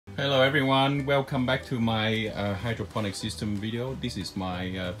Hello everyone, welcome back to my hydroponic system video. This is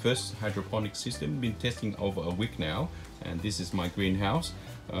my first hydroponic system, been testing over a week now, and this is my greenhouse.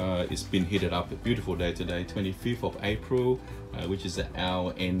 It's been heated up, a beautiful day today, 25th of April, which is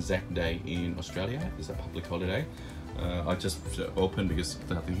our Anzac Day in Australia. It's a public holiday. I just opened because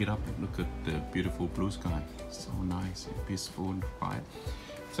I have to heat up. Look at the beautiful blue sky, so nice and peaceful and quiet.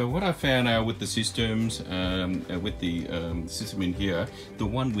 So what I found out with the systems, with the system in here, the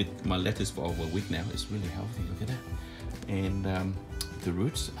one with my lettuce for over a week now is really healthy, look at that. And the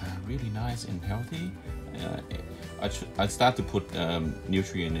roots are really nice and healthy. I start to put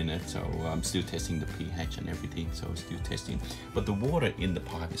nutrient in it, so I'm still testing the pH and everything, so still testing. But the water in the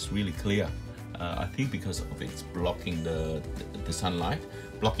pipe is really clear. I think because of it's blocking the sunlight,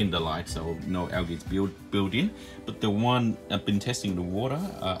 blocking the light, so no algae is built in. But the one I've been testing the water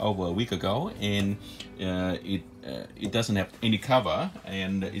over a week ago, and it doesn't have any cover,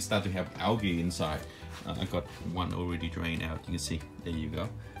 and it started to have algae inside. I got one already drained out. You can see, there you go.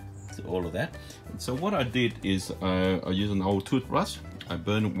 So all of that. So what I did is I used an old toothbrush. I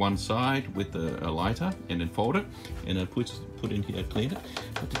burned one side with a lighter and then fold it, and I put in here, clean it.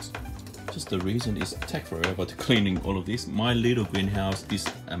 But it's just the reason is it takes forever to cleaning all of this. My little greenhouse, this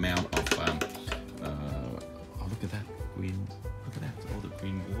amount of oh, look at that green, look at that, all the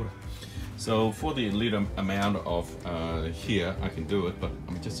green water. So for the little amount of here, I can do it, but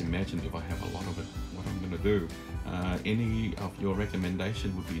I'm just imagining if I have a lot of it, what I'm gonna do. Any of your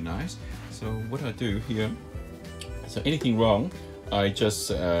recommendation would be nice. So what I do here, so anything wrong, I just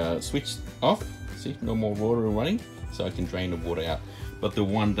switch off. See, no more water running, so I can drain the water out. But the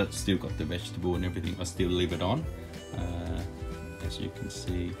one that still got the vegetable and everything, I still leave it on. As you can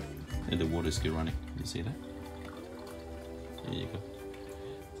see, and the water is still running. You see that? There you go.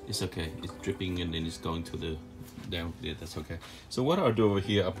 It's okay. It's dripping and then it's going to the down there. That's okay. So what I'll do over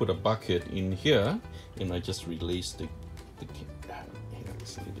here, I put a bucket in here, and I just release the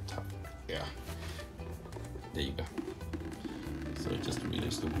it's a little bit tough. Yeah. There you go. So just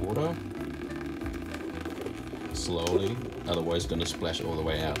release the water. Slowly, otherwise it's going to splash all the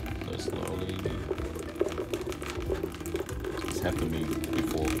way out. So slowly. It's happened to me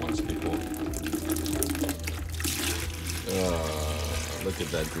before, once before. Look at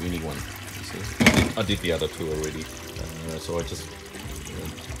that greeny one. You see? I did the other two already, so I just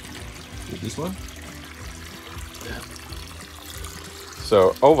did this one.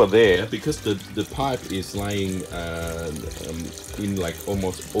 So over there, because the pipe is lying in like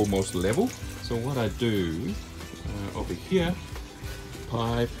almost level. So what I do over here,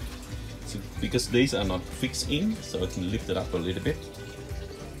 pipe, so because these are not fixed in, so I can lift it up a little bit.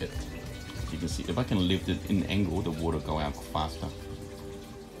 You can see if I can lift it in angle, the water go out faster.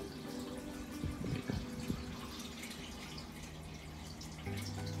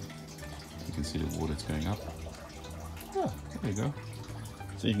 You can see the water's going up. Oh, there you go.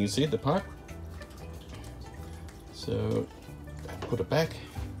 So you can see the pipe. So put it back.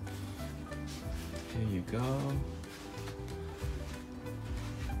 There you go.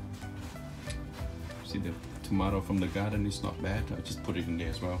 See, the tomato from the garden is not bad. I just put it in there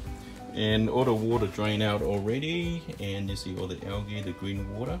as well. And all the water drained out already, and you see all the algae, the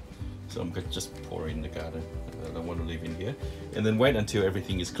green water. So I'm going to just pour it in the garden. I don't want to leave in here. And then wait until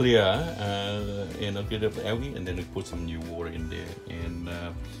everything is clear, and I'll get up the algae, and then I'll put some new water in there and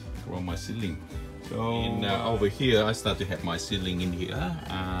grow my seedling. So over here, I start to have my seedling in here.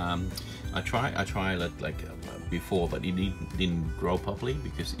 I tried like before, but it didn't grow properly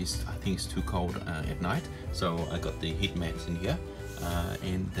because I think it's too cold at night. So I got the heat mats in here,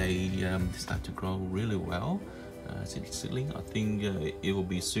 and they start to grow really well. Seedling, I think it will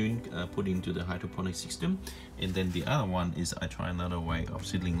be soon put into the hydroponic system. And then the other one is I try another way of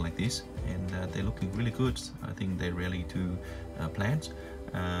seedling like this, and they're looking really good. I think they're ready to plant.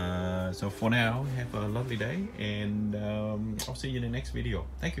 So for now, have a lovely day, and I'll see you in the next video.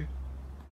 Thank you.